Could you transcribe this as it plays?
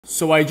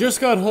So I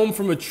just got home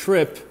from a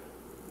trip,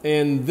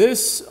 and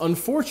this,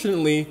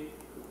 unfortunately,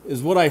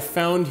 is what I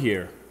found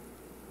here.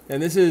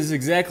 And this is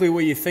exactly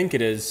what you think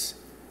it is.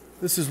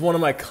 This is one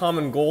of my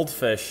common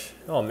goldfish.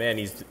 Oh man,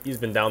 he's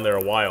been down there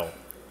a while.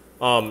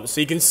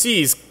 So you can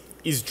see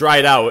he's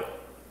dried out,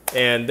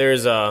 and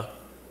there's no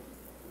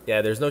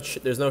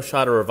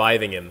shot of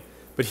reviving him.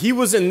 But he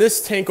was in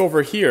this tank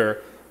over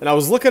here, and I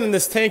was looking in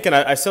this tank, and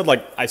I said,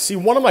 like, I see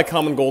one of my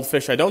common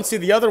goldfish, I don't see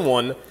the other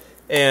one,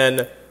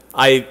 and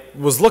I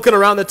was looking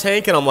around the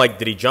tank, and I'm like,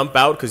 did he jump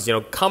out? Because, you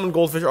know, common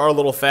goldfish are a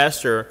little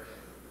faster,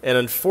 and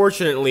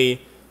unfortunately,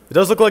 it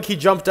does look like he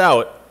jumped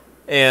out,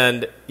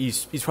 and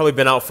he's probably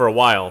been out for a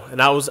while.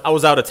 And I was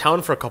out of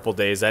town for a couple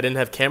days. I didn't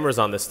have cameras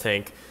on this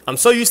tank. I'm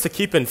so used to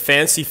keeping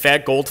fancy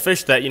fat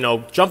goldfish that, you know,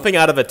 jumping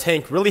out of a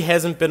tank really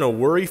hasn't been a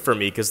worry for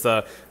me, because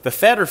the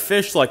fatter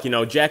fish, like, you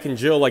know, Jack and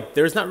Jill, like,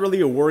 there's not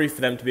really a worry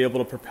for them to be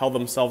able to propel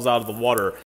themselves out of the water.